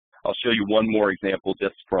I'll show you one more example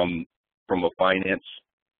just from a finance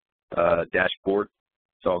dashboard.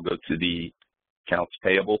 So I'll go to the Accounts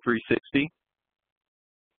Payable 360.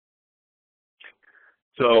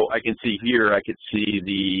 So I can see here, I could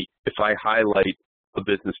see if I highlight a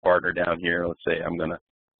business partner down here, let's say I'm going to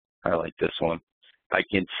highlight this one, I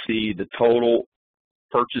can see the total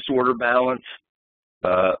purchase order balance.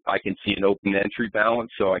 I can see an open entry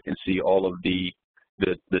balance, so I can see all of the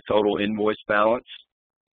total invoice balance.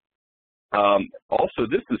 Also,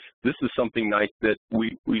 this is something nice that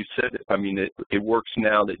we said. I mean, it works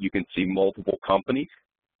now that you can see multiple companies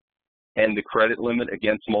and the credit limit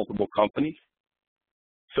against multiple companies.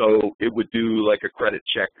 So it would do like a credit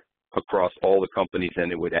check across all the companies,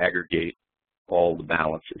 and it would aggregate all the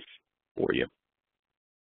balances for you.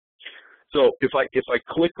 So if I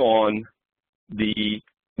click on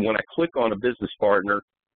when I click on a business partner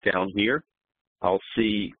down here, I'll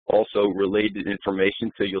see also related information.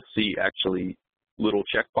 So you'll see actually little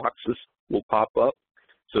check boxes will pop up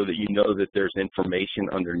so that you know that there's information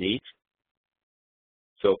underneath.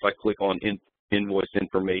 So if I click on invoice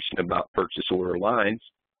information about purchase order lines,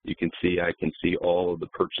 you can see I can see all of the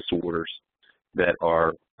purchase orders that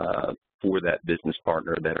are for that business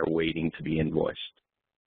partner that are waiting to be invoiced.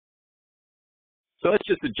 So that's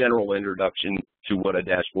just a general introduction to what a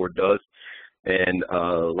dashboard does. And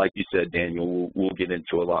like you said, Daniel, we'll get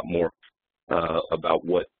into a lot more about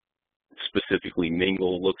what specifically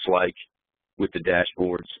Mingle looks like with the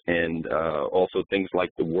dashboards, and also things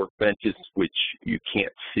like the workbenches, which you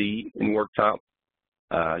can't see in Worktop.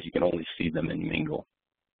 You can only see them in Mingle.